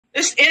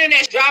This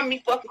internet's driving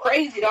me fucking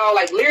crazy, dog.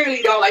 Like,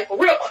 literally, dog. Like, for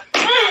real.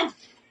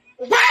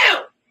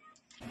 Wow.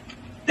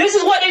 This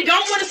is what they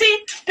don't want to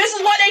see. This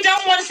is what they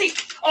don't want to see.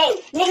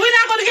 Oh, well, we're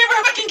not going to give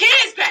her fucking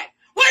kids back.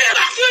 What the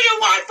fuck do you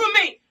want from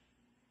me?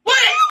 What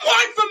do you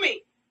want from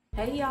me?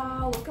 Hey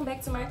y'all, welcome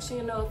back to my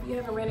channel. If you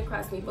haven't ran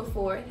across me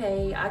before,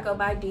 hey, I go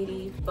by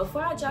Didi.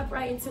 Before I jump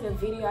right into the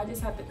video, I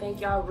just have to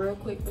thank y'all real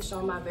quick for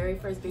showing my very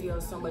first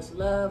video so much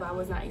love. I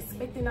was not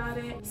expecting all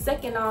that.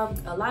 Second off,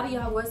 a lot of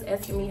y'all was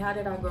asking me how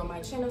did I grow my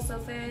channel so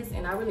fast,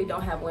 and I really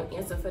don't have one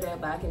answer for that,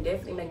 but I can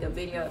definitely make a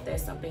video if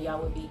that's something y'all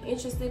would be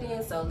interested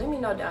in. So let me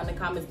know down in the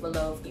comments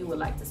below if you would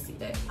like to see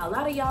that. A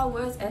lot of y'all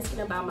was asking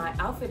about my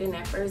outfit in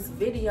that first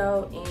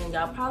video, and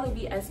y'all probably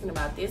be asking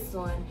about this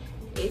one.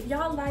 If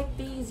y'all like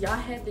these, y'all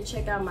have to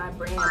check out my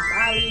brand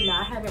Bali.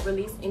 Now, I haven't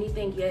released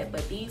anything yet,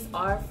 but these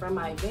are from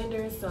my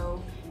vendors,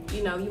 so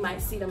you know, you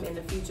might see them in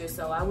the future.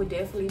 So I would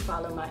definitely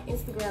follow my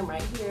Instagram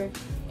right here,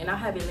 and I'll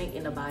have a link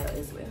in the bio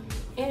as well.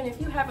 And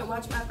if you haven't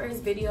watched my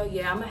first video,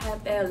 yeah, I'm gonna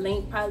have that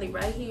link probably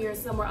right here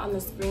somewhere on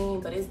the screen,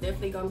 but it's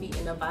definitely gonna be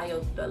in the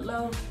bio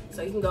below,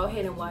 so you can go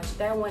ahead and watch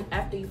that one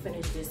after you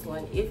finish this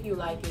one if you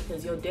like it,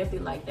 because you'll definitely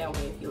like that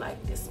one if you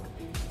like this one.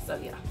 So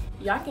yeah,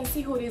 y'all can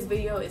see who this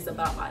video is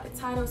about by the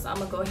title, so I'm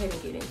gonna go ahead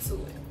and get into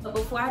it. But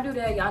before I do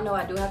that, y'all know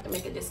I do have to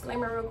make a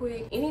disclaimer real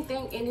quick.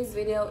 Anything in this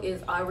video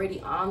is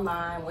already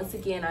online. Once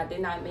again, I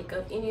did not make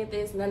up any of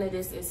this. None of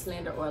this is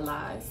slander or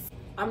lies.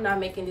 I'm not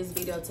making this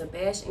video to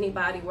bash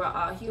anybody. We're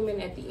all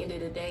human at the end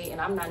of the day,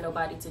 and I'm not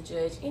nobody to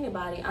judge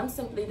anybody. I'm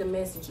simply the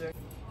messenger.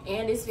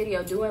 And this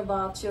video do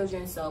involve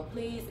children, so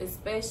please,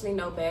 especially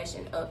no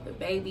bashing up the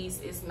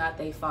babies. It's not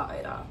their fault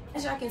at all.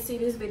 As y'all can see,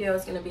 this video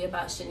is going to be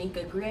about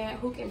Shanika Grant,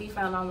 who can be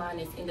found online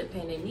as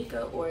Independent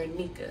Nika or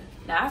Nika.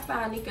 Now, I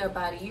found Nika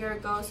about a year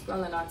ago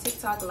scrolling on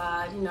TikTok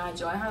Live. You know, I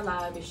joined her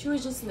live, and she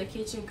was just in the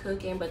kitchen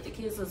cooking, but the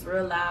kids was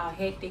real loud,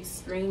 hectic,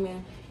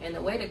 screaming. And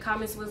the way the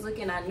comments was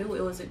looking, I knew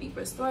it was a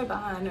deeper story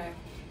behind her.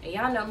 And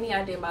y'all know me,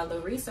 I did my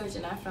little research,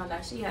 and I found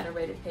out she had a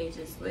Reddit page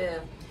as well.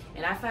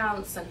 And I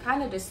found some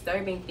kind of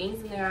disturbing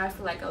things in there I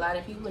feel like a lot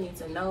of people need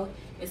to know,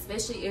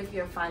 especially if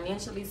you're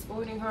financially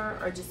supporting her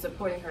or just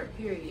supporting her,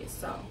 period.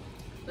 So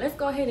let's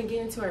go ahead and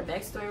get into her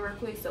backstory real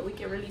quick so we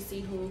can really see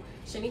who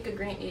Shanika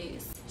Grant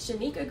is.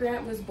 Shanika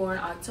Grant was born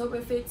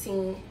October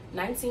 15,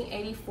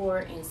 1984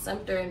 in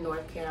Sumter,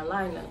 North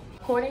Carolina.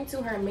 According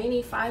to her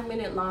many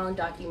 5-minute long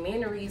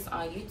documentaries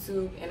on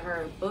YouTube and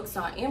her books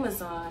on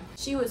Amazon,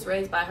 she was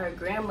raised by her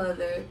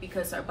grandmother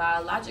because her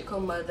biological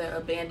mother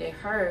abandoned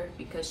her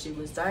because she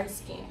was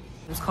dark-skinned.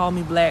 Just called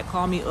me black,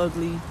 called me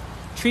ugly,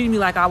 treated me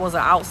like I was an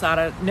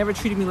outsider, never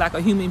treated me like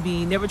a human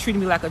being, never treated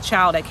me like a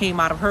child that came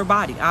out of her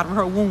body, out of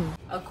her womb.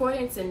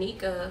 According to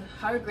Nika,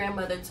 her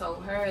grandmother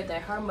told her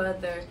that her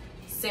mother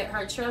set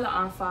her trailer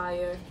on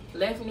fire,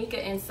 left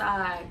Nika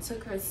inside,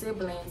 took her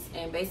siblings,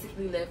 and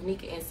basically left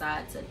Nika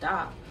inside to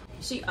die.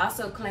 She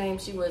also claimed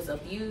she was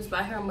abused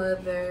by her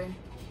mother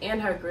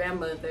and her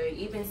grandmother,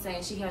 even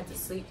saying she had to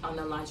sleep on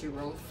the laundry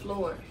room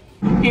floor.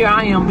 Here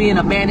I am being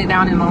abandoned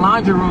down in the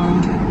laundry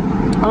room,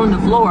 on the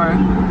floor,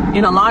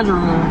 in the laundry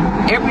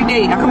room. Every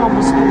day I come home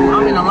from school,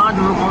 I'm in the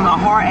laundry room on a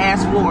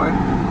hard-ass floor,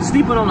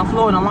 sleeping on the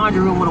floor in the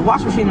laundry room with a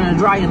washing machine and a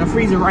dryer and a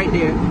freezer right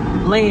there,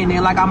 laying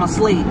there like I'm a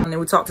slave. And then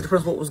we talked to the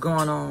principal what was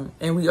going on,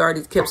 and we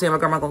already kept saying my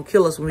grandma gonna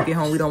kill us when we get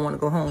home. We don't want to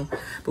go home,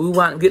 but we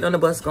wound up getting on the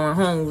bus going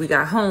home. When we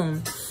got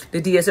home,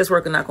 the DSS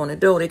worker knocked on the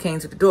door. They came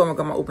to the door. My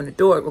grandma opened the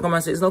door. My grandma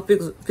said, "There's no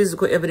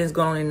physical evidence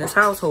going on in this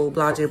household."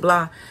 Blah blah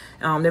blah.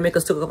 They make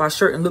us took up our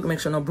shirt and look, make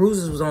sure no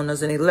bruises was on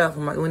us, and they left.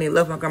 When they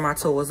left, my grandma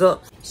told us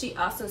up. She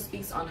also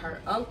speaks on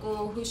her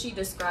uncle, who she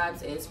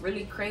describes as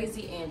really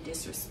crazy and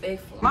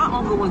disrespectful. My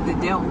uncle was the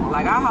devil.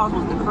 Like, our house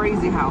was the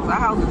crazy house. Our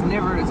house was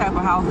never the type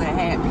of house that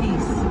had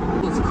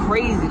peace. It was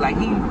crazy. Like,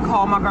 he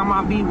called my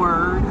grandma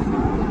B-word,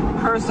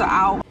 curse her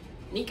out.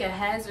 Nika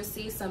has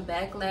received some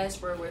backlash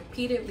for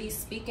repeatedly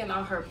speaking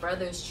on her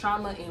brother's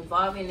trauma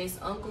involving this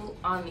uncle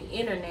on the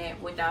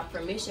internet without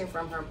permission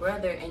from her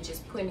brother and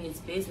just putting his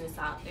business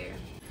out there.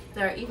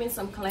 There are even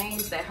some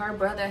claims that her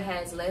brother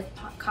has left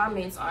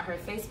comments on her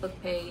Facebook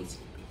page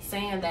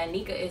saying that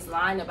Nika is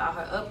lying about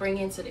her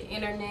upbringing to the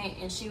internet,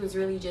 and she was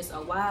really just a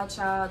wild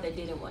child that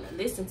didn't want to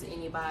listen to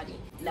anybody.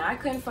 Now, I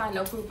couldn't find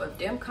no proof of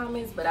them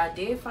comments, but I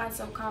did find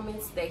some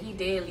comments that he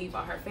did leave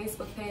on her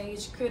Facebook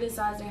page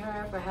criticizing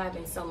her for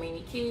having so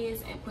many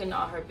kids and putting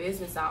all her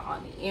business out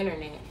on the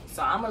internet.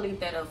 So I'm gonna leave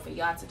that up for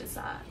y'all to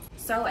decide.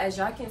 So as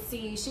y'all can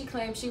see, she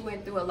claims she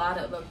went through a lot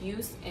of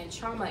abuse and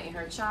trauma in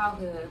her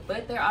childhood,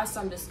 but there are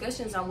some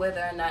discussions on whether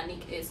or not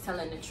Nika is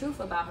telling the truth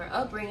about her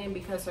upbringing,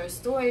 because her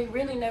story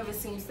really never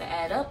seems to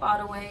add up all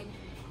the way,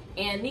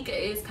 and Nika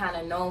is kind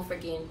of known for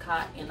getting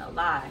caught in a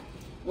lie.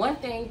 One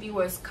thing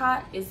viewers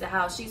caught is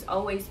how she's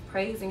always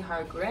praising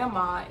her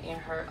grandma and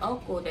her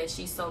uncle that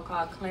she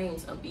so-called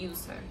claims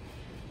abuse her.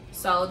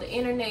 So the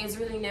internet is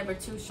really never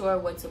too sure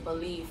what to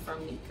believe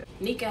from Nika.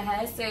 Nika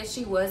has said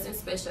she was in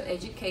special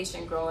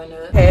education growing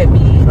up. Had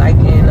me like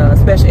in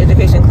special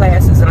education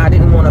classes, and I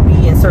didn't want to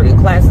be in certain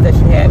classes that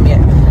she had me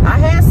in. I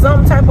had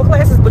some type of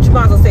classes, but you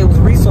might as well say it was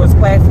resource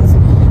classes.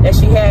 that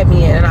she had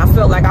me in, and I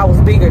felt like I was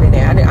bigger than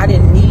that. I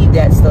didn't need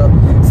that stuff,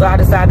 so I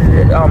decided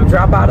to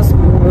drop out of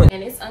school.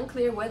 And it's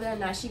unclear whether or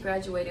not she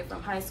graduated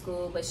from high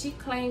school, but she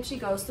claims she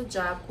goes to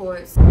job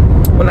corps.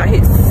 When I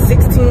hit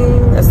 16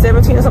 or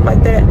 17 or something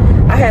like that,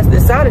 I had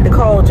decided to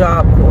call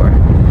job corps,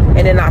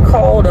 and then I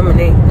called them, and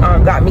they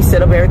got me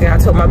set up everything. I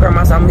told my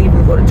grandma, so I'm leaving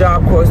to go to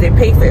job corps. They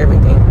pay for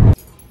everything.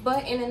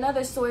 But in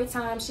another story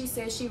time, she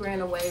said she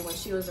ran away when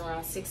she was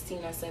around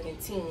 16 or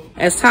 17.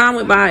 As time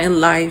went by in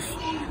life,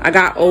 I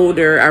got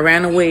older. I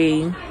ran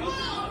away.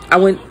 I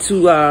went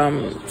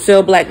to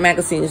sell black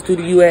magazines through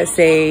the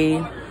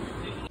USA.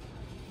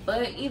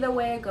 But either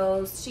way it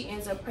goes, she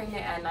ends up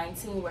pregnant at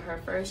 19 with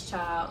her first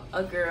child,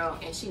 a girl,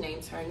 and she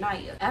names her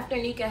Naya. After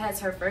Nika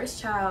has her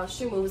first child,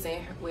 she moves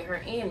in with her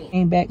Annie.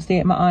 Came back, stayed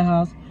at my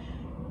aunt's house.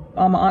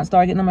 My aunt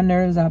started getting on my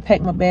nerves. I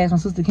packed my bags. My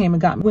sister came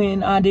and got me.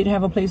 When I didn't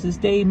have a place to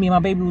stay, me and my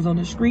baby was on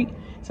the street.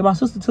 So my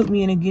sister took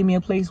me in and gave me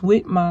a place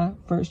with my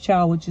first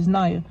child, which is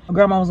Naya. My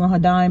grandma was on her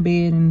dying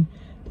bed, and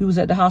we was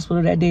at the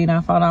hospital that day, and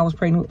I found out I was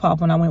pregnant with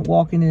Papa, and I went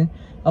walking and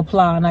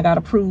applied, and I got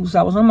approved. So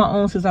I was on my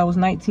own since I was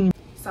 19.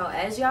 So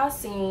as y'all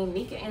seen,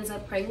 Nika ends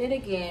up pregnant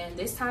again,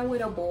 this time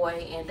with a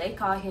boy, and they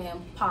call him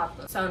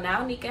Papa. So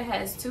now Nika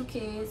has 2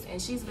 kids,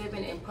 and she's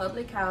living in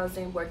public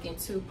housing, working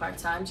 2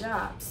 part-time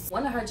jobs.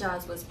 One of her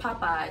jobs was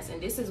Popeyes,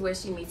 and this is where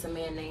she meets a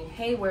man named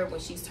Hayward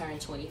when she's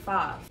turned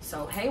 25.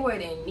 So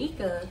Hayward and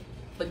Nika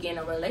begin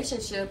a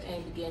relationship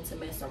and begin to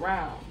mess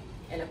around.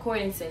 And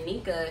according to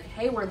Nika,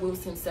 Hayward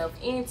moves himself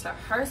into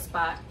her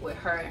spot with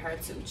her and her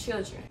 2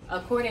 children.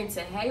 According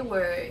to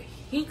Hayward,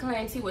 he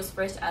claims he was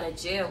fresh out of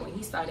jail when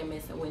he started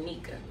messing with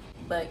Nika.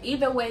 But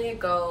either way it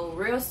go,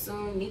 real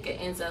soon Nika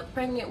ends up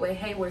pregnant with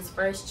Hayward's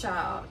first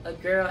child, a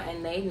girl,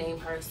 and they name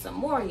her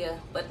Samoria,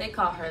 but they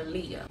call her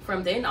Leah.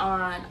 From then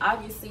on,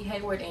 obviously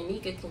Hayward and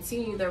Nika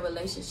continue their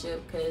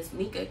relationship because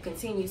Nika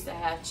continues to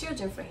have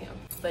children for him.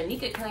 But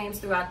Nika claims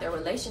throughout their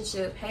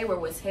relationship, Hayward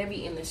was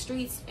heavy in the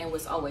streets and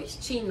was always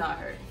cheating on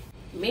her.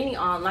 Many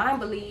online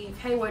believe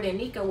Hayward and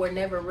Nika were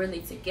never really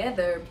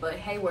together, but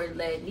Hayward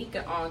led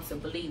Nika on to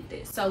believe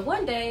this. So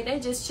one day, they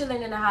just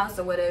chilling in the house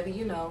or whatever,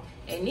 you know,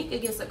 and Nika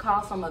gets a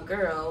call from a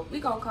girl. We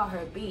gonna call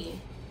her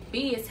B.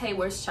 B is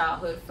Hayward's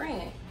childhood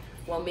friend.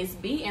 Well, Miss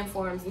B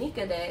informs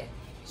Nika that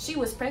she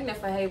was pregnant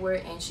for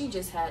Hayward and she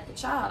just had the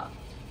child.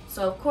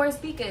 So of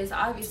course Nika is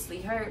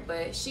obviously hurt,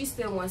 but she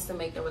still wants to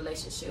make the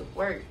relationship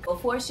work.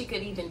 Before she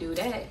could even do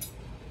that,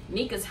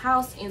 Nika's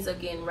house ends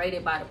up getting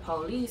raided by the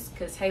police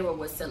because Hayward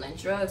was selling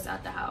drugs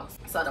out the house.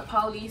 So the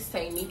police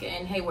take Nika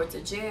and Hayward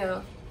to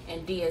jail,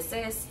 and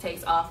DSS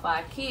takes all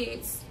 5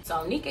 kids.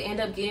 So Nika end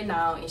up getting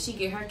out, and she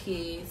get her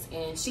kids,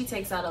 and she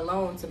takes out a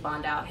loan to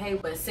bond out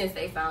Hayward. But since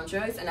they found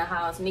drugs in the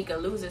house, Nika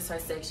loses her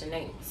Section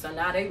 8. So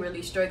now they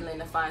really struggling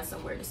to find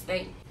somewhere to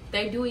stay.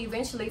 They do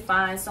eventually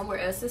find somewhere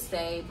else to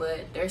stay,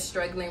 but they're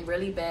struggling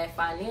really bad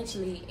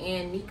financially,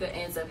 and Nika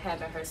ends up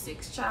having her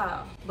 6th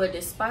child. But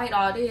despite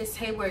all this,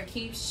 Hayward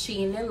keeps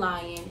cheating and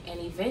lying, and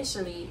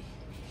eventually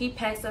he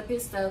packs up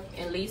his stuff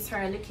and leaves her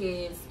and the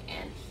kids,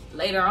 and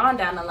later on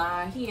down the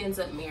line, he ends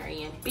up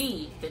marrying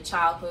B, the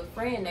childhood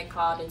friend that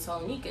called and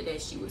told Nika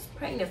that she was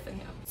pregnant for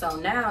him. So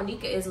now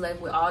Nika is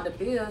left with all the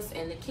bills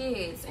and the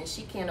kids, and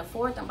she can't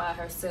afford them by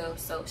herself.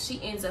 So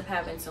she ends up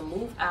having to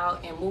move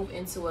out and move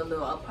into a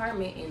little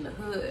apartment in the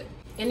hood.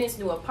 In this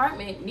new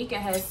apartment, Nika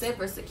has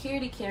several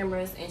security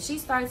cameras, and she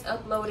starts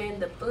uploading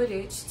the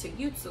footage to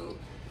YouTube.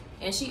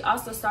 And she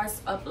also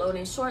starts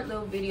uploading short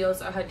little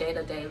videos of her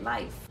day-to-day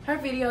life. Her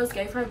videos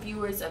gave her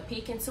viewers a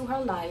peek into her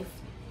life,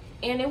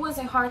 and it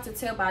wasn't hard to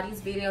tell by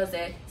these videos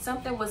that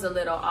something was a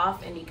little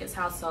off in Nika's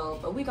household,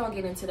 but we're gonna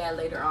get into that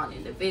later on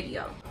in the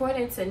video.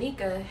 According to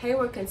Nika,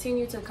 Hayward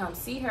continued to come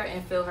see her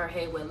and fill her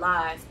head with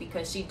lies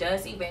because she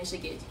does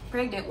eventually get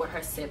pregnant with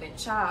her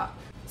 7th child.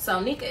 So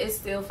Nika is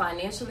still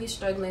financially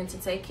struggling to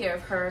take care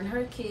of her and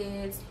her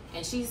kids,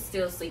 and she's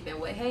still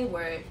sleeping with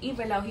Hayward,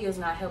 even though he is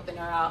not helping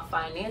her out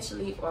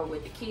financially or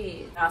with the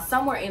kids. Now,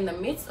 somewhere in the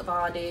midst of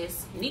all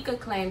this, Nika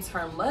claims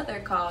her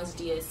mother calls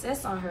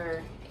DSS on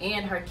her,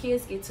 and her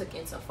kids get took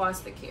into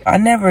foster care. I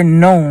never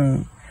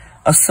known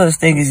a such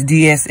thing as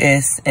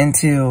DSS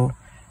until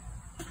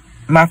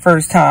my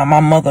first time my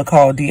mother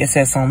called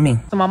DSS on me.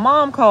 So my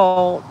mom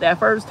called that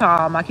first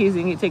time. My kids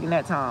didn't get taken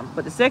that time.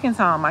 But the second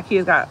time, my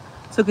kids got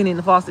taken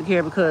into foster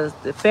care because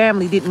the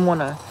family didn't want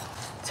to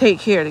take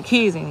care of the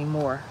kids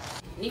anymore.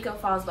 Nika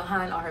falls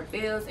behind on her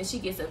bills, and she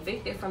gets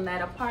evicted from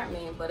that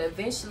apartment, but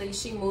eventually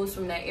she moves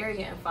from that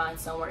area and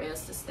finds somewhere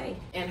else to stay.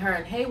 And her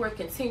and Hayward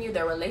continue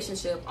their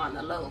relationship on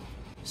the low.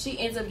 She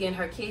ends up getting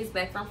her kids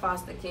back from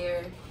foster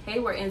care.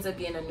 Hayward ends up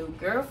getting a new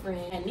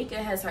girlfriend, and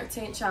Nika has her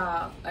 10th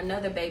child,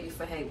 another baby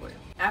for Hayward.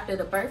 After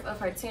the birth of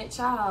her 10th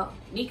child,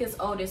 Nika's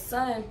oldest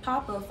son,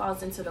 Papa,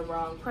 falls into the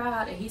wrong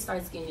crowd, and he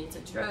starts getting into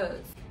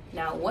drugs.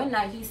 Now, one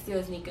night he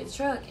steals Nika's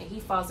truck, and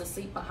he falls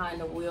asleep behind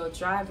the wheel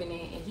driving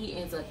it, and he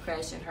ends up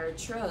crashing her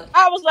truck.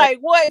 I was like,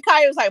 what?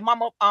 Kaya was like,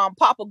 Mama,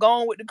 Papa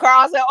gone with the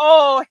car. I said,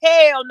 oh,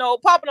 hell no.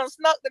 Papa done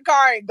snuck the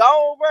car and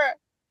gone, bro.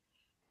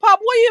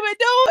 Papa, what you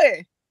been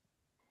doing?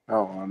 I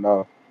don't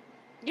know.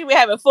 You been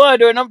having fun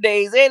during them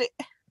days, ain't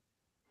it?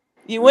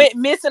 You went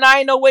missing. I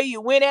ain't know where you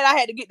went at. I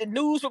had to get the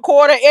news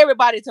recorder,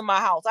 everybody to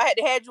my house. I had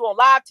to have you on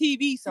live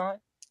TV, son.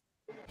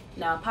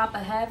 Now, Papa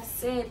have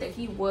said that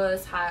he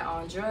was high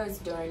on drugs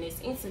during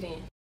this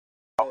incident.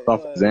 I was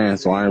off Zan,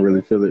 so I didn't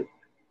really feel it.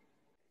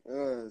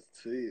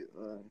 Sweet,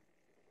 man.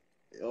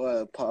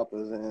 Yo,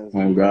 Papa's hands.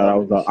 Oh God, I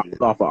was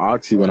off of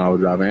Oxy when I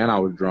was driving, and I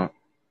was drunk.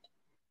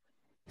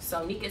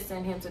 So Nika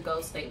sent him to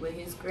go stay with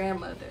his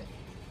grandmother.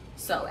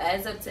 So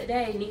as of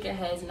today, Nika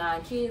has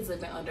 9 kids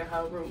living under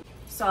her roof.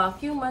 So a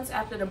few months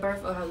after the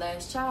birth of her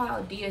last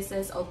child,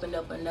 DSS opened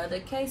up another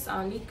case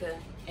on Nika,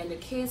 and the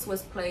kids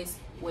was placed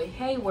with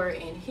Hayward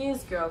and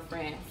his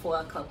girlfriend for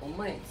a couple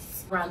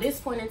months. Around this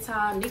point in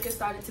time, Nika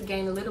started to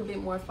gain a little bit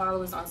more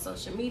followers on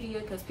social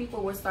media because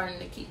people were starting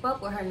to keep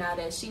up with her now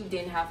that she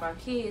didn't have her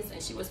kids, and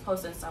she was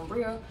posting some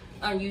real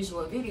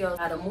unusual videos.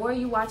 Now, the more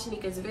you watch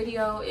Nika's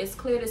video, it's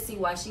clear to see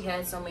why she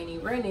had so many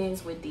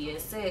run-ins with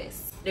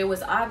DSS. There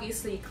was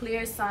obviously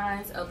clear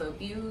signs of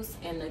abuse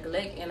and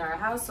neglect in her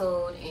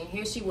household, and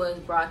here she was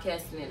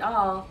broadcasting it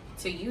all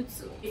to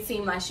YouTube. It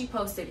seemed like she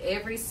posted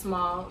every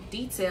small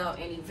detail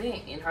and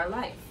event in her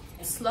life.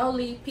 And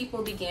slowly,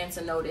 people began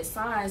to notice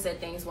signs that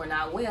things were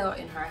not well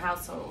in her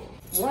household.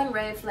 One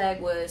red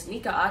flag was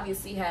Nika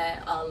obviously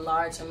had a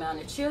large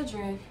amount of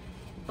children,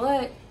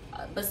 but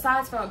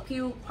besides from a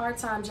few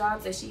part-time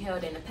jobs that she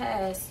held in the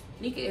past,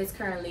 Nika is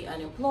currently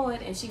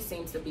unemployed, and she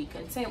seems to be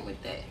content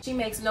with that. She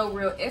makes no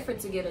real effort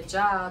to get a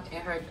job,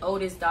 and her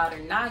oldest daughter,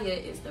 Naya,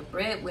 is the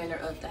breadwinner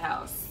of the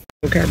house.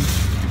 Okay.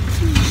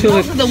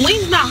 So the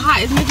wing's not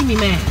hot. It's making me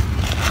mad.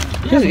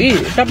 Just eat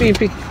it. Stop being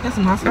picky. That's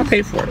some hot. I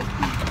paid for it.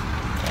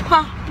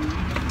 Huh?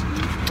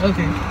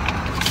 Okay.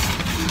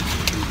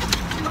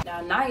 Now,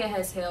 Naya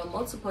has held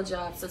multiple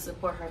jobs to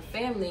support her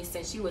family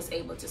since she was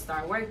able to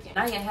start working.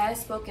 Naya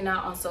has spoken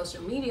out on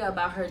social media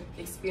about her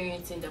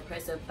experiencing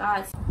depressive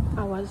thoughts.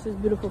 I watched this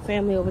beautiful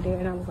family over there,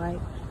 and I was like,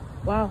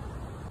 wow.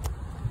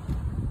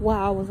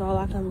 Wow was all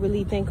I can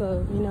really think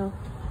of, you know.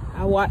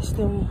 I watched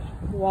them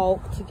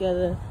walk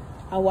together.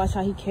 I watched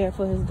how he cared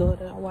for his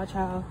daughter. I watched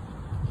how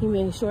he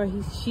made sure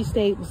she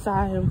stayed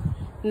beside him,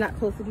 not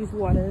close to these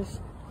waters.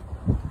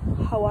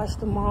 I watched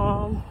the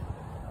mom.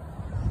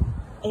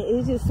 And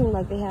it just seemed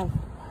like they have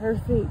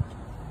perfect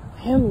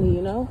family,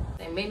 you know?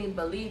 And many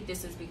believe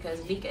this is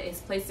because Nika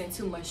is placing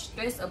too much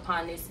stress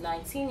upon this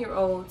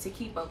 19-year-old to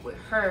keep up with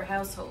her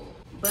household.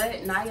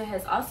 But Naya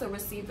has also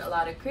received a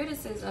lot of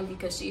criticism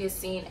because she is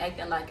seen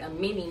acting like a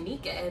mini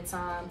Nika at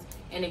times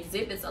and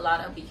exhibits a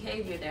lot of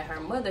behavior that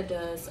her mother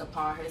does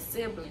upon her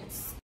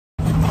siblings.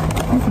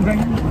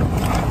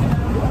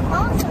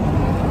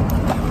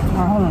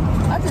 Hold on.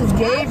 I just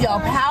gave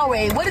y'all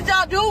Powerade. What did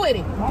y'all do with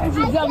it? Why did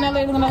you yell that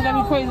lady when I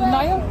got me crazy,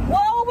 Naya?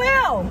 Whoa,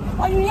 Will.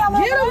 Why you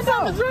yelling? Get him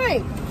something to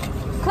drink.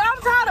 Cause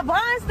I'm tired of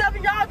buying stuff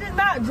and y'all just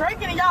not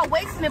drinking and y'all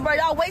wasting it, bro.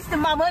 Y'all wasting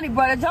my money,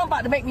 bro. That jump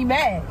about to make me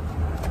mad.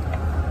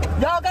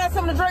 Y'all got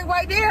something to drink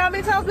right there. How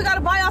many times we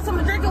gotta buy y'all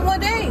something to drink in one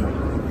day?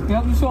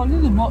 Yeah, you sure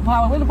did bought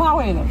Powerade. Where's the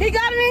Powerade at? He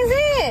got it in his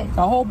hand.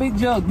 A whole big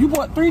jug. You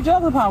bought 3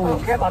 jugs of Powerade. I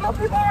don't care about no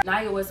people.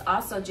 Naya was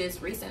also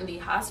just recently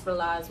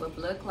hospitalized with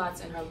blood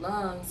clots in her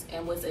lungs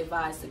and was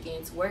advised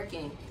against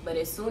working. But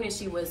as soon as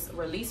she was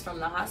released from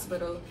the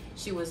hospital,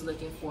 she was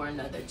looking for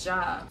another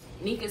job.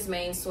 Nika's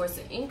main source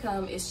of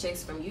income is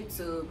checks from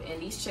YouTube,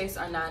 and these checks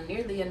are not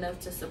nearly enough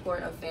to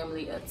support a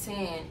family of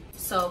 10.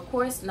 So of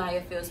course,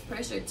 Naya feels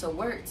pressured to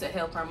work to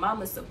help her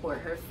mama support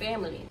her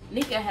family.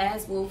 Nika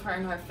has moved her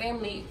and her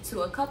family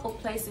to a couple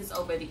places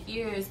over the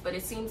years, but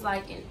it seems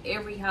like in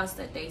every house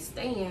that they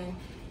stay in,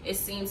 it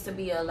seems to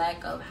be a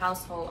lack of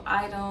household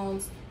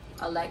items,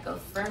 a lack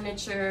of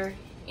furniture,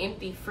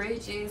 empty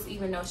fridges,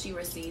 even though she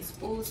receives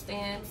food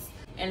stamps,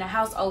 and the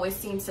house always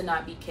seems to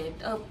not be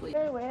kept up with.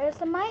 Where's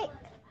the mic?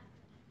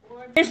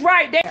 It's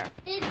right there.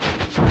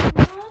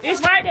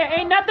 It's right there.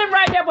 Ain't nothing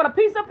right there but a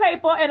piece of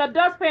paper and a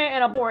dustpan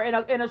and a board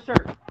and a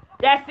shirt.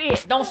 That's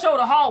it. Don't show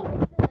the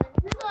hallway.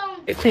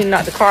 They're cleaning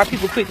out the car.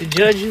 People quick to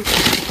judge you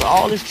for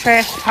all this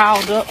trash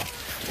piled up.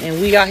 And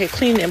we out here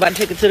cleaning it, about to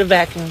take it to the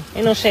vacuum.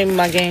 Ain't no shame in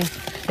my game.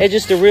 That's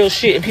just the real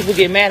shit. And people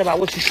get mad about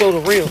what you show the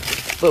real.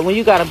 But when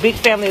you got a big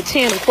family of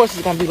 10, of course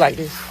it's going to be like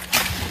this.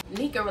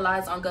 Nika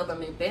relies on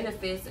government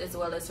benefits as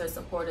well as her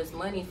supporters'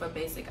 money for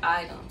basic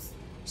items.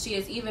 She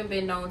has even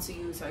been known to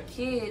use her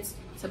kids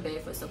to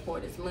beg for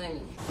supporters'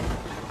 money.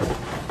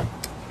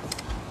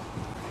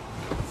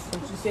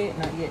 Don't you say it?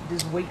 Not yet.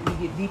 Just wait till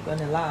you get deeper and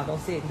then live. Don't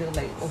say it until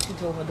like, oh, she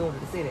told her daughter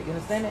to say that. You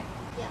understand that?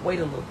 Yeah. Wait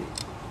a little bit.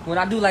 When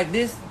I do like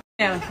this,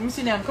 now, let me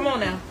see now. Come on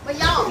now. But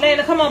y'all,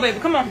 Layla, come on, baby.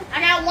 Come on. I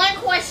got one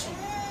question.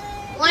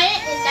 One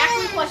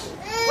exactly question.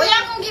 What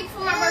y'all gonna get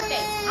for my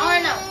birthday? I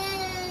wanna know.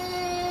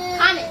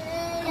 Comment.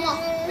 Come on.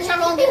 What y'all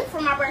gonna get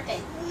for my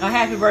birthday? A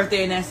happy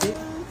birthday, and that's it.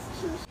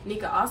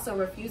 Nika also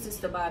refuses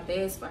to buy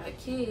beds for her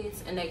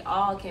kids, and they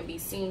all can be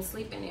seen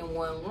sleeping in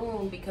one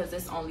room because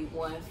there's only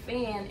one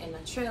fan in the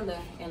trailer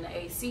and the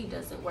AC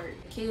doesn't work.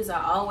 Kids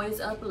are always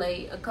up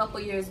late. A couple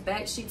years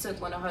back, she took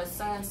one of her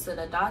sons to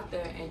the doctor,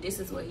 and this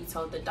is what he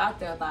told the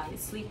doctor about his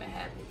sleeping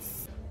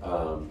habits.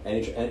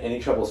 Any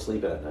trouble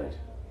sleeping at night?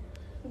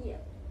 Yeah.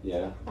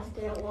 Yeah? I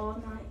stay up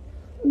all night.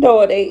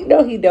 No, it ain't.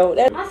 No, he don't.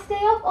 I stay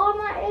up all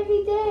night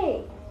every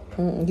day.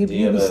 You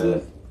be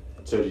sleep.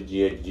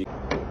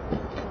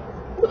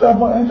 What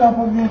y'all ain't y'all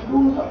supposed to be in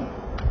school or something?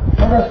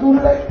 Y'all got school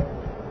today?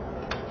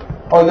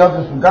 Oh, y'all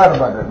just forgot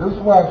about that. This is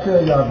why I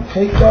tell y'all to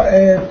take your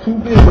ass to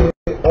bed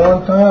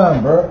on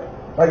time, bro.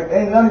 Like,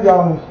 ain't none of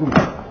y'all in school.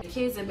 The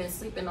kids have been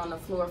sleeping on the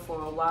floor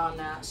for a while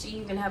now. She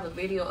even have a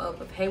video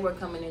up of Hayward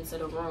coming into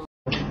the room.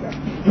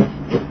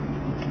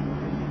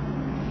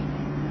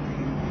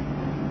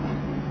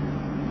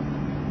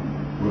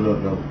 What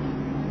up, though?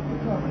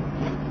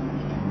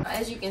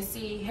 As you can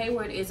see,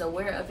 Hayward is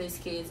aware of his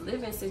kids'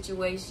 living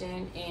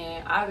situation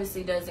and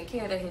obviously doesn't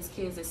care that his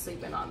kids is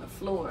sleeping on the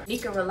floor.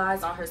 Nika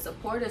relies on her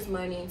supporters'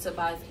 money to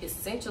buy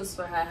essentials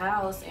for her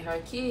house and her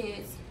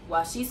kids,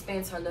 while she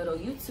spends her little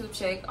YouTube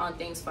check on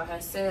things for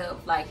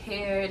herself like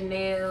hair,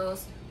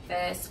 nails,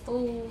 fast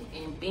food,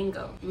 and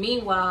bingo.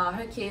 Meanwhile,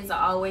 her kids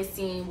are always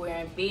seen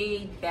wearing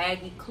big,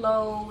 baggy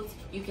clothes.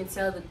 You can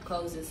tell the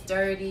clothes is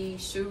dirty,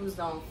 shoes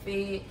don't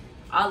fit.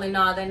 All in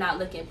all, they're not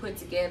looking put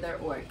together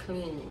or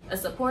clean. A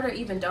supporter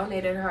even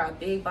donated her a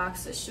big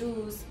box of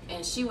shoes,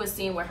 and she was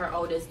seen with her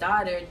oldest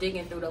daughter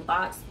digging through the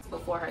box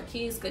before her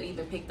kids could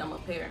even pick them a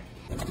pair.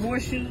 More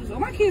shoes. Oh,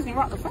 my kids can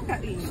rock the fuck out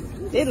these.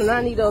 They do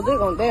not need those. They're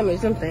gonna damage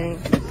them things.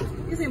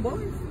 Is it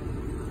boys?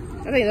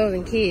 I think those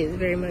in kids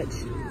very much.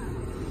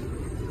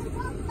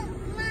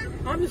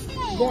 I'm just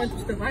going through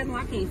stuff. I know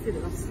I can't fit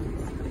it.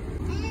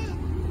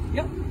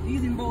 Yep,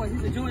 these in boys.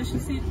 These are Jordan she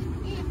sent.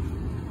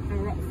 I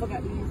rock the fuck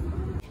out these.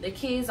 The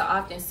kids are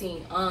often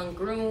seen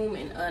ungroomed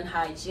and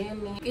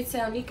unhygienic. You can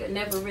tell Nika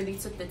never really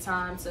took the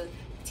time to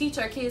teach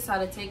her kids how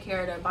to take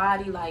care of their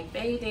body, like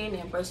bathing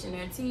and brushing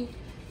their teeth,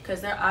 because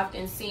they're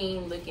often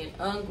seen looking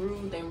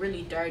ungroomed and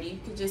really dirty. You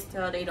can just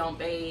tell they don't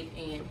bathe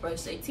and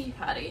brush their teeth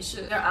how they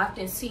should. They're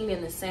often seen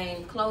in the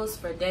same clothes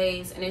for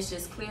days, and it's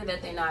just clear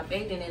that they're not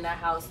bathing in their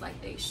house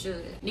like they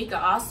should. Nika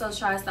also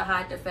tries to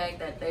hide the fact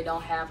that they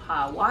don't have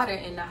hot water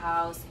in the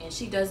house, and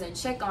she doesn't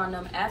check on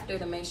them after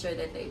to make sure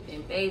that they've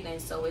been bathing,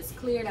 so it's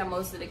clear that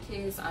most of the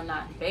kids are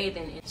not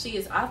bathing. She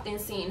is often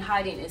seen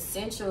hiding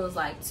essentials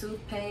like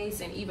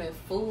toothpaste and even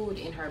food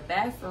in her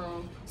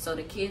bathroom so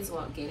the kids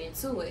won't get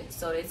into it.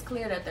 So it's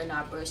clear that they're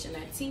not brushing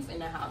their teeth in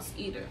the house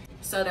either.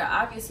 So they're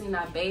obviously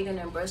not bathing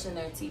and brushing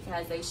their teeth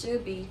as they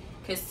should be,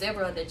 because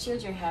several of the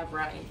children have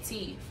rotten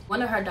teeth.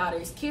 One of her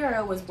daughters,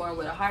 Kira, was born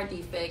with a heart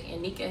defect,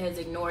 and Nika has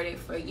ignored it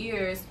for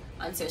years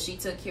until she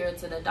took Kira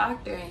to the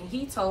doctor, and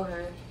he told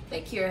her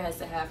that Kira has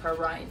to have her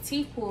rotten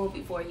teeth pulled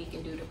before he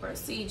can do the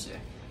procedure.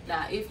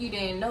 Now, if you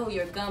didn't know,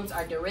 your gums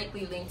are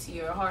directly linked to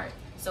your heart,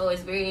 so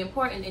it's very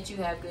important that you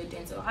have good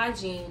dental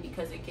hygiene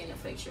because it can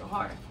affect your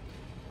heart.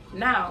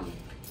 Now,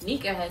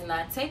 Nika has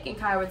not taken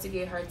Kyra to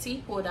get her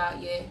teeth pulled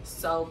out yet,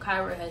 so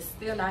Kyra has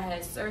still not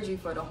had surgery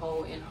for the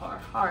hole in her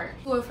heart.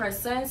 Two of her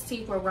son's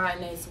teeth were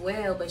rotten as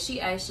well, but she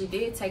actually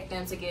did take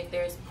them to get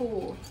theirs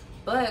pulled.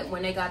 But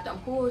when they got them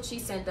pulled, she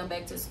sent them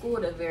back to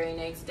school the very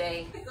next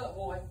day. Wake up,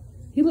 boy.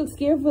 He looks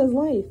scared for his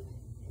life.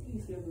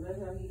 He's scared. That's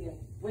how he is.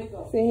 Wake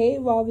up. Say hey,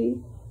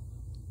 Bobby.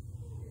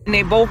 And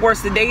they both were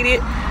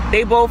sedated.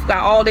 They both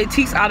got all their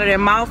teeth out of their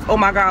mouth. Oh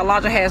my God,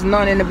 Elijah has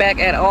none in the back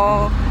at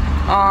all.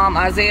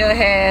 Isaiah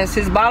has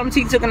his bottom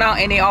teeth taken out,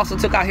 and they also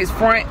took out his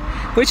front,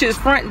 which his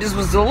front just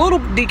was a little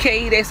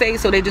decayed, they say,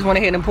 so they just went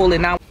ahead and pulled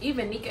it out.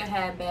 Even Nika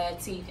had bad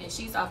teeth, and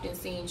she's often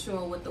seen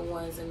chewing with the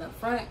ones in the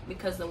front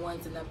because the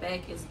ones in the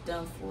back is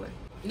done for.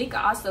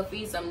 Nika also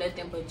feeds them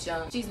nothing but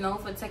junk. She's known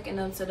for taking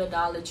them to the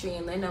Dollar Tree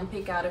and letting them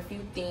pick out a few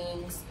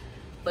things.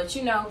 But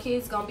you know,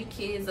 kids gonna be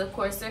kids. Of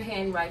course, they're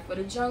heading right for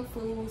the junk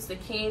foods, the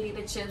candy,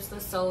 the chips, the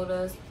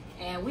sodas.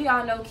 And we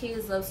all know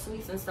kids love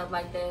sweets and stuff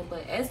like that,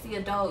 but as the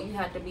adult, you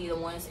have to be the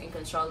ones in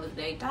control of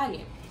their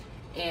diet.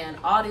 And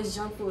all this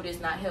junk food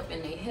is not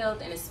helping their health,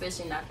 and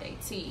especially not their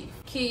teeth.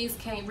 Kids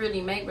can't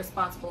really make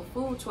responsible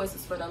food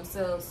choices for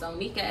themselves, so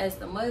Nika, as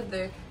the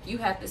mother, you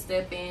have to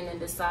step in and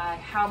decide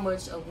how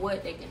much of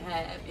what they can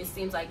have. It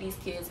seems like these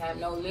kids have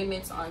no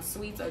limits on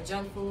sweets or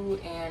junk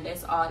food, and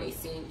that's all they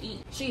seem to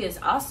eat. She is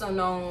also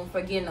known for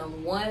getting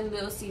them one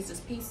Little Caesars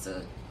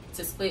pizza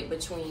to split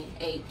between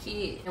 8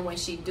 kids. And when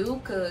she do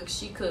cook,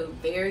 she cook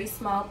very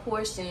small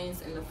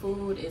portions, and the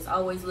food is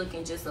always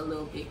looking just a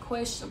little bit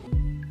questionable.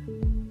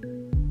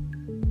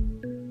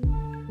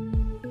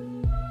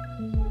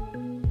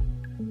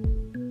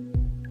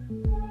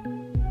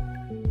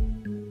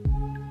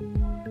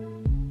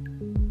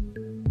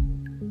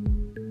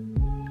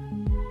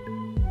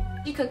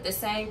 She cooked the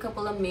same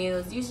couple of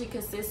meals, usually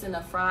consisting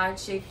of fried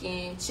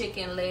chicken,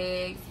 chicken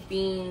legs,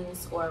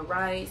 beans, or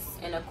rice,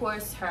 and of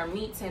course her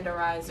meat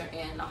tenderizer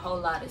and a whole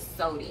lot of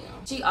sodium.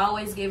 She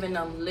always giving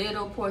them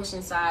little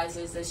portion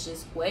sizes that's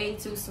just way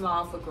too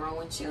small for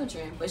growing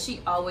children, but she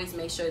always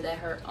makes sure that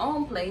her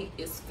own plate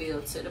is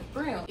filled to the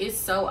brim. It's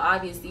so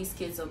obvious these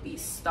kids will be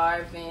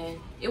starving.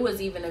 It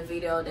was even a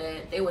video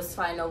that they was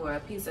fighting over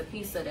a piece of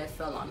pizza that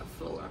fell on the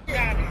floor.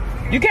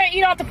 You can't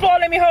eat off the floor,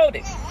 let me hold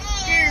it.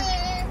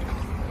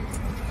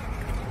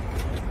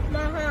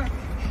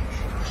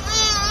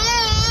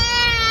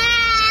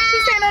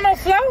 She ain't on no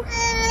floor.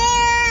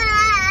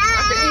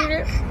 I can eat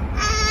it.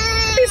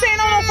 saying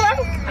no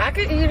flavor? I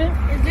could eat it.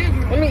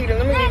 Let me eat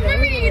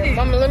it.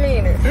 Mama, let me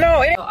eat it.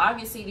 No. So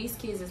obviously these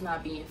kids is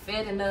not being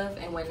fed enough,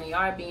 and when they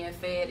are being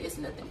fed, it's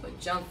nothing but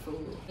junk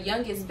food. The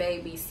youngest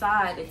baby,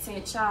 Sai, the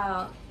 10th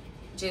child,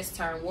 just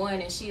turned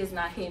 1, and she is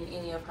not hitting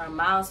any of her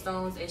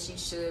milestones as she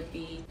should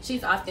be.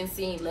 She's often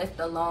seen left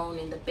alone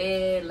in the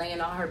bed, laying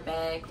on her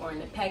back, or in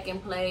the pack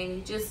and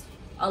play, just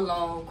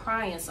alone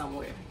crying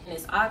somewhere. And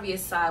it's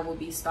obvious Sai will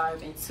be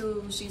starving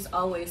too. She's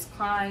always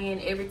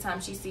crying every time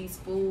she sees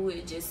food.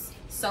 It's just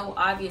so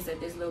obvious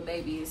that this little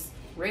baby is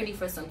ready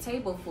for some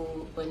table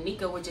food, but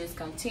Nika would just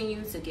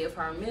continue to give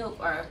her milk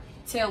or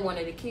tell one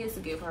of the kids to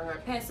give her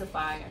her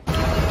pacifier. You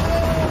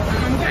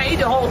can't eat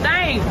the whole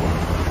thing.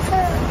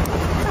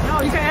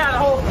 No, you can't have the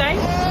whole thing.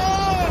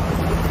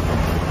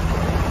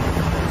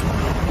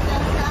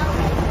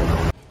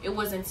 It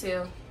wasn't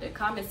until the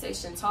comment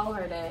section told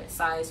her that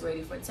Sai is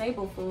ready for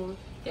table food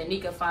that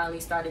Nika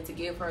finally started to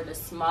give her the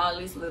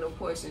smallest little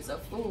portions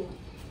of food.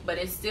 But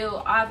it's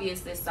still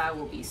obvious that Sai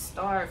will be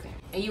starving.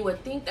 And you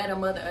would think that a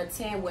mother of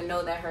 10 would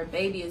know that her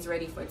baby is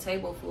ready for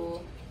table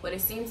food, but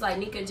it seems like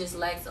Nika just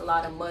lacks a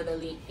lot of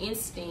motherly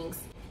instincts,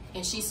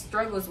 and she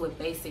struggles with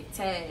basic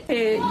tasks.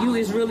 You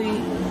is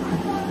really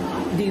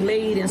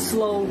delayed and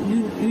slow.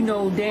 You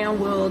know damn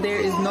well there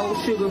is no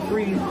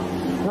sugar-free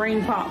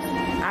brain pop.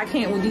 I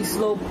can't with these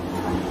slow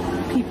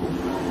people.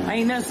 I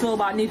ain't nothing slow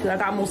about Nika. I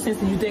got more sense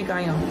than you think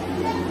I am.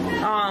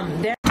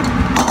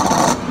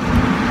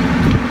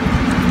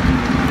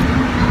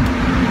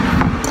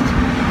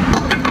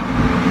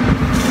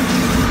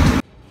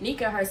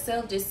 Nika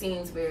herself just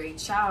seems very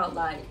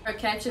childlike. Her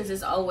captions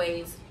is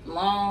always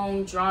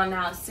long,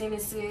 drawn-out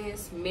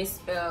sentences,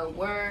 misspelled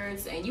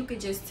words, and you could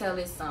just tell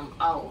it's something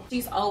off.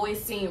 She's always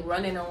seen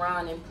running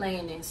around and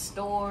playing in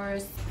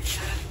stores.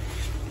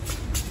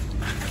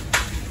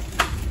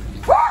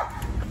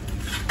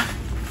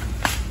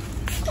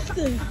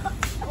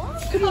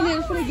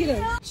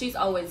 She's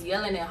always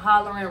yelling and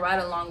hollering right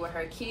along with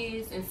her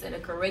kids. Instead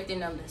of correcting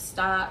them to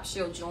stop,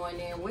 she'll join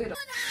in with them.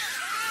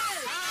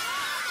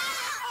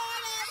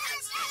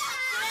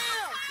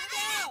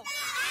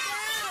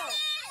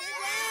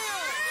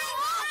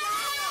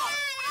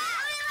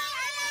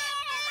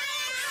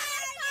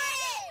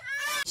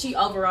 She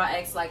overall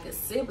acts like a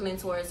sibling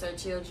towards her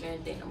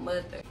children than a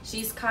mother.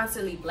 She's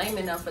constantly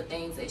blaming them for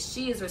things that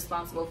she is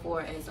responsible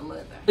for as a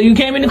mother. You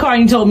came in the car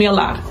and you told me a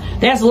lie.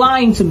 That's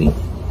lying to me.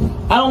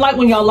 I don't like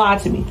when y'all lie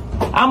to me.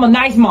 I'm a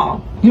nice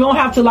mom. You don't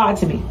have to lie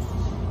to me.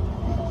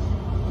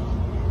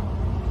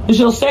 It's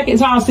your second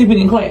time sleeping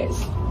in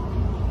class.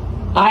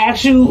 I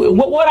asked you,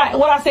 what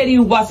I said to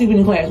you about sleeping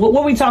in class?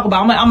 What we talk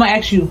about? I'm gonna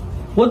ask you.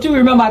 What do you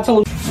remember I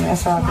told you?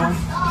 That's all I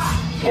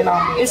You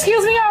know.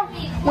 Excuse me, y'all.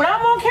 When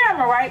I'm on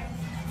camera, right?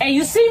 And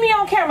you see me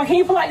on camera, can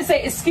you politely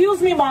say,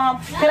 excuse me,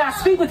 mom, can I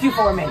speak with you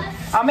for a minute?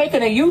 I'm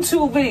making a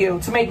YouTube video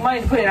to make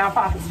money to put in our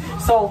pockets.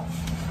 So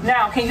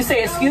now, can you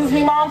say, excuse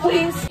me, mom,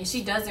 please? And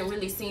she doesn't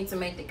really seem to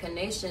make the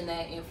connection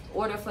that in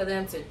order for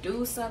them to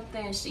do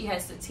something, she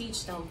has to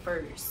teach them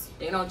first.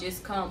 They don't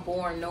just come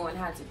born knowing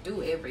how to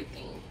do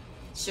everything.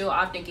 She'll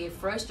often get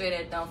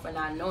frustrated at them for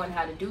not knowing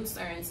how to do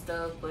certain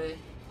stuff, but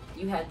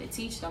you have to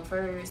teach them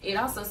first. It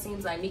also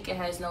seems like Nika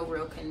has no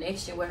real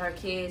connection with her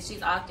kids.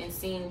 She's often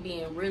seen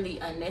being really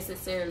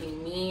unnecessarily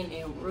mean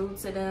and rude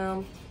to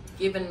them,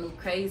 giving them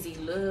crazy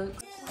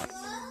looks.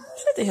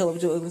 Shut the hell up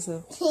with your ugly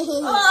self. And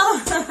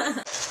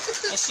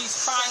she's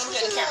crying. Look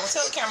at the camera.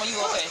 Tell the camera you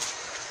okay.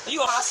 Are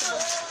you a hospital?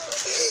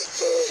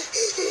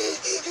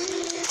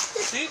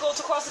 Do you go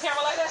to across the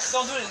camera like that?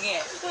 Don't do it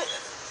again.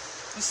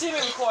 You see me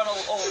recording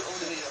over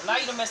the video. Now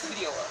you done messed the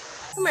video up.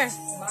 Come here.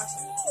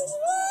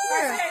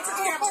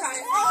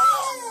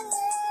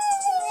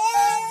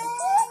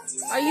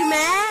 Are you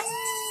mad?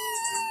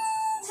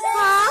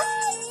 Huh?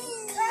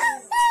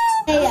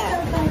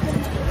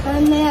 Yeah.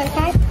 I'm mad.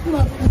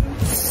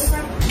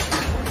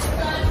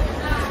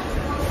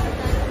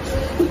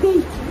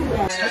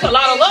 There's a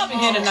lot of love in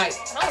here tonight.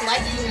 I don't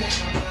like you.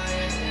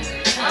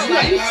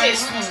 You say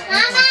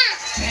Mama.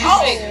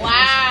 Oh,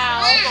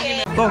 wow.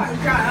 go.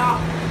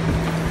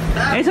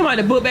 Ain't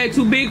somebody the book bag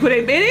too big for that.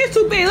 It is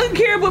too big. Look at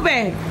Kira's book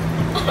bag.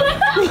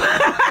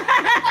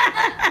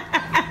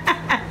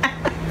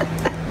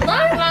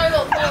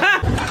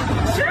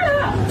 Shut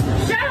up.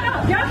 Shut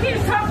up. Y'all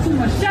kids talk too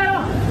much. Shut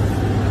up.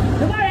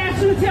 Nobody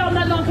asked you to tell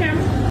nothing on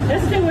camera.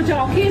 That's the thing with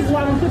y'all kids is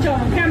why I'm gonna put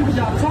y'all on camera because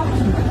y'all talk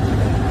too much.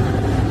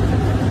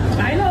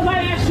 I ain't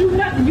nobody asked you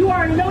nothing. You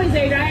already know his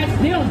age. I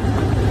asked them.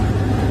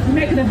 You're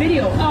making a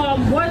video.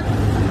 What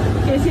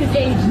is his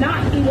age?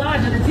 Not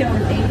Elijah to tell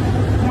his age.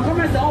 My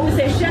grandma always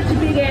say, shut your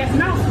big ass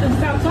mouth and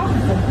stop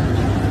talking so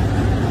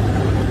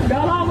much.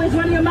 Y'all always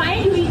running your mouth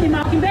and you eating in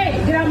my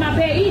bed. Get out of my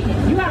bed eating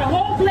it. You got a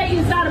whole plate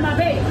inside of my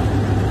bed.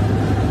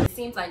 It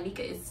seems like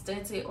Nika is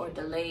stunted or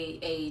delayed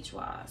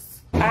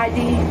age-wise. ID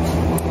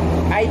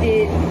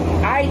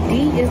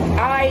is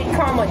I,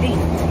 comma D.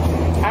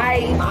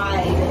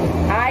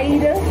 I'd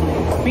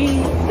be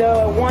the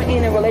one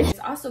in a relationship.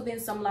 There's also been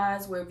some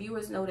lies where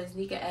viewers notice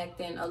Nika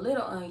acting a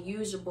little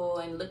unusual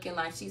and looking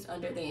like she's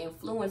under the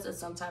influence of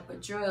some type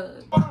of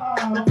drug. I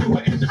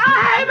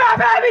hate my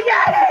baby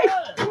daddy!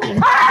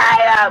 I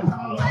hate him!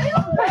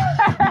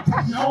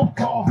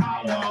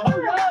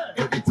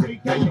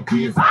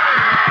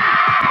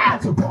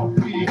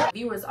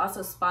 Viewers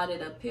also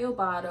spotted a pill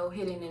bottle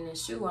hidden in a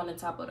shoe on the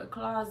top of the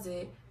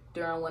closet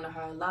during one of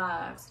her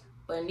lives.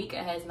 But Nika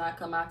has not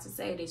come out to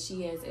say that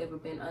she has ever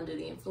been under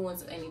the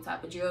influence of any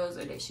type of drugs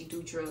or that she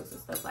do drugs and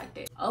stuff like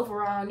that.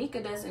 Overall,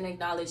 Nika doesn't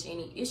acknowledge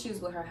any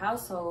issues with her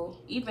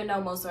household, even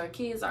though most of her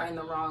kids are in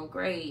the wrong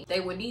grade.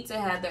 They would need to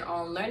have their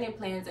own learning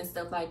plans and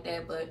stuff like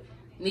that, but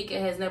Nika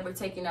has never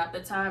taken out the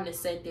time to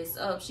set this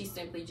up. She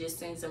simply just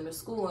sends them to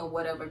school in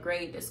whatever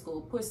grade the school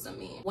puts them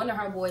in. One of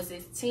her boys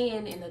is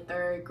 10 in the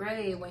 3rd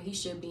grade when he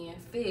should be in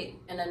 5th,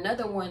 and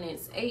another one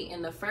is 8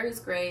 in the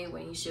 1st grade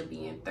when he should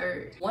be in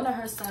 3rd. One of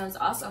her sons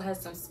also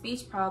has some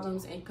speech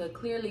problems and could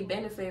clearly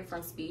benefit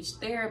from speech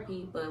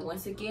therapy, but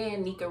once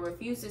again, Nika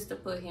refuses to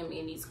put him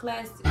in these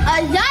classes.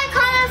 A young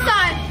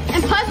comments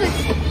in public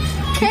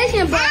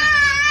kissing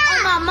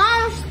on my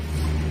mom's.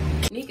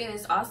 Nika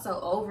is also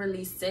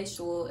overly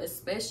sexual,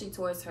 especially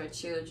towards her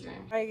children.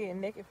 I ain't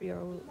getting naked for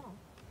y'all.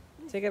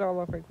 Take it all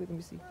off right quick. Let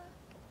me see.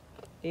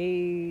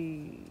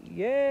 Hey,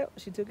 yeah,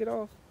 she took it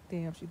off.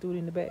 Damn, she threw it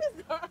in the back.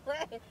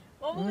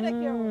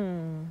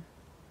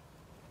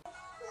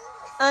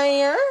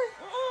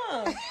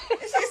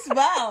 She's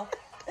smile.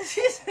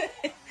 She's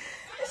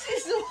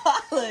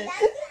smiling.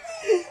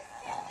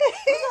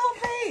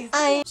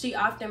 She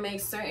often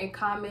makes certain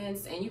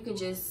comments and you can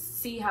just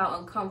see how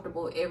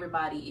uncomfortable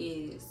everybody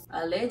is.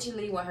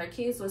 Allegedly, when her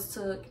kids was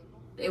took,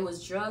 there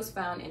was drugs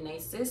found in their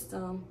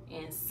system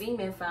and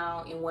semen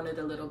found in one of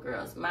the little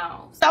girls'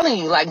 mouths. I'm telling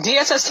you, like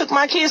DSS took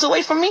my kids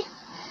away from me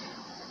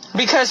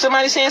because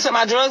somebody saying some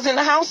of my drugs in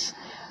the house.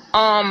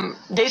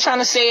 They trying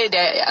to say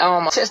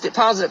that tested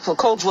positive for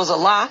coach was a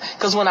lie,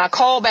 because when I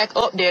called back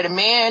up there, the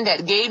man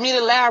that gave me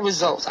the lab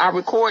results, I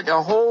recorded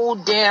the whole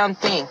damn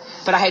thing,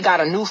 but I had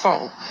got a new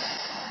phone.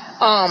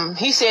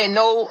 He said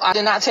no, I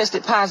did not test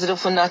it positive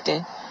for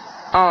nothing.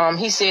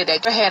 He said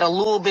that I had a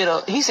little bit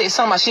of, he said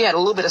something about she had a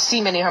little bit of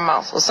semen in her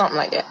mouth or something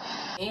like that.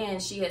 And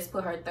she has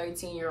put her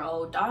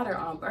 13-year-old daughter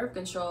on birth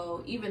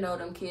control, even though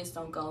them kids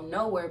don't go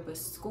nowhere but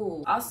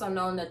school. Also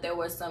known that there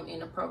were some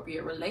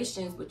inappropriate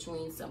relations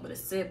between some of the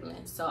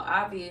siblings. So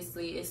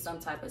obviously it's some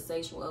type of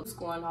sexual abuse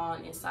going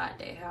on inside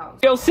their house.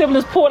 Your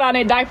siblings pulled out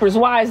their diapers.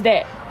 Why is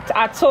that?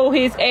 I told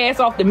his ass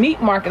off the meat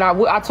market.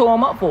 I tore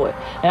him up for it.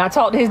 And I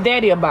talked to his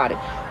daddy about it.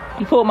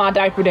 He pulled my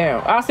diaper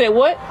down. I said,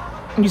 what?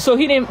 So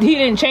he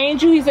didn't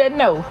change you? He said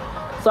no.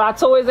 So I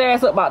tore his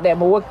ass up about that.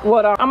 But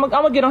what I'm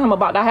gonna get on him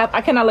about that.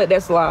 I cannot let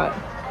that slide.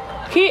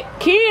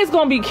 Kids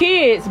gonna be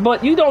kids,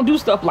 but you don't do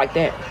stuff like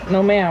that.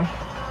 No, ma'am.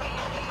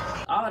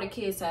 All the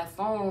kids have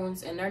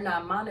phones and they're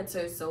not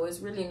monitored, so it's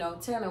really no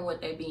telling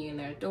what they be in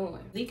there doing.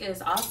 Nika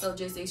is also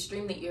just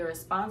extremely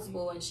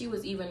irresponsible, and she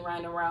was even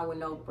riding around with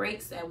no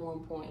brakes at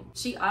one point.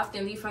 She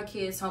often leave her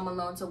kids home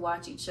alone to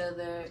watch each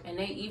other, and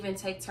they even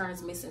take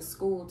turns missing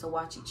school to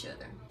watch each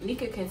other.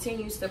 Nika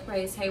continues to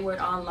praise Hayward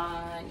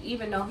online,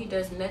 even though he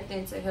does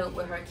nothing to help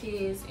with her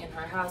kids and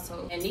her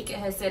household. And Nika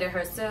has said it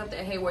herself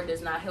that Hayward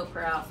does not help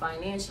her out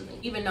financially,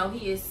 even though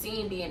he is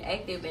seen being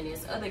active in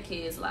his other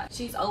kids' life.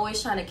 She's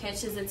always trying to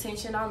catch his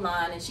attention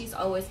online, and she's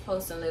always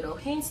posting little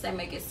hints that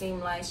make it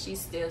seem like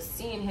she's still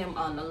seeing him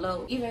on the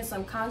low. Even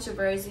some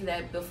controversy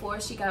that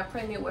before she got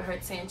pregnant with her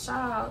 10th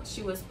child,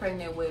 she was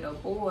pregnant with a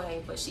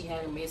boy, but she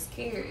had a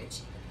miscarriage.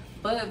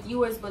 But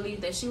viewers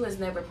believe that she was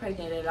never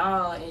pregnant at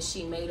all, and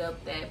she made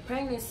up that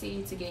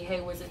pregnancy to get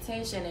Hayward's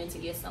attention and to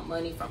get some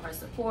money from her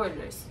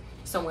supporters.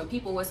 So when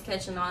people was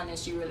catching on and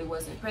she really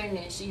wasn't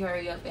pregnant, she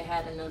hurried up and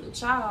had another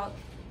child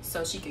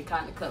so she could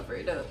kind of cover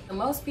it up. For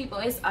most people,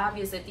 it's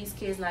obvious that these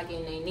kids not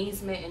getting their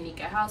needs met in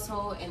Nika's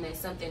household and that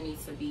something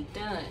needs to be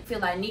done. I feel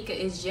like Nika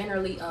is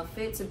generally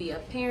unfit to be a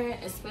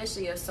parent,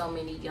 especially of so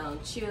many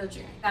young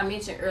children. I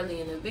mentioned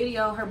earlier in the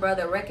video, her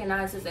brother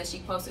recognizes that she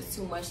posts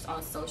too much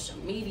on social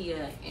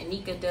media, and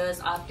Nika does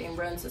often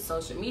run to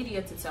social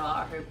media to tell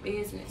all her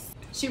business.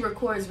 She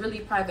records really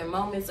private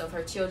moments of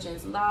her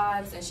children's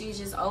lives, and she's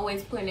just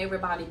always putting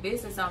everybody's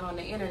business out on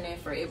the internet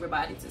for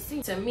everybody to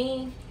see. To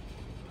me,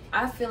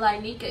 I feel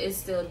like Nika is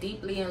still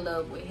deeply in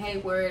love with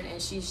Hayward,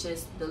 and she's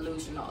just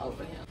delusional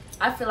over him.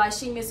 I feel like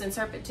she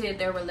misinterpreted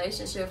their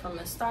relationship from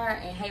the start,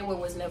 and Hayward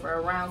was never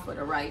around for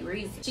the right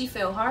reason. She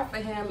felt hard for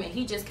him, and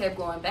he just kept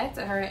going back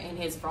to her in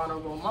his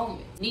vulnerable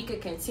moments. Nika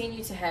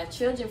continued to have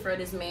children for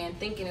this man,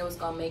 thinking it was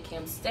gonna make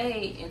him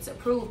stay and to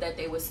prove that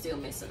they were still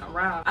messing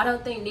around. I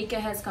don't think Nika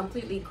has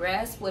completely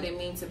grasped what it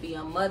means to be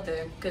a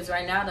mother, because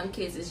right now them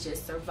kids is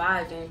just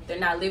surviving. They're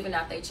not living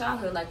out their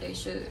childhood like they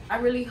should. I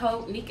really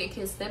hope Nika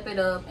can step it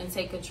up and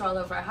take control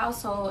of her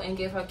household and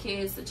give her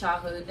kids the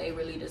childhood they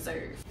really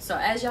deserve. So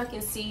as y'all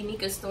can see,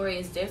 Nika's story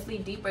is definitely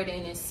deeper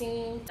than it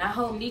seems. I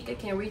hope Nika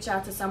can reach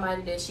out to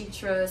somebody that she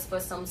trusts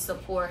for some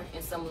support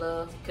and some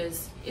love,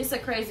 because it's a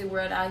crazy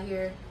world out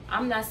here.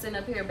 I'm not sitting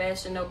up here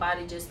bashing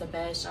nobody just to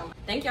bash them.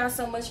 Thank y'all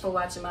so much for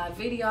watching my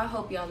video. I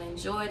hope y'all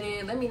enjoyed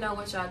it. Let me know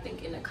what y'all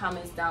think in the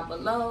comments down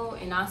below,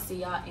 and I'll see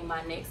y'all in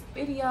my next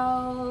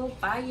video.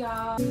 Bye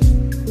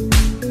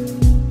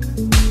y'all.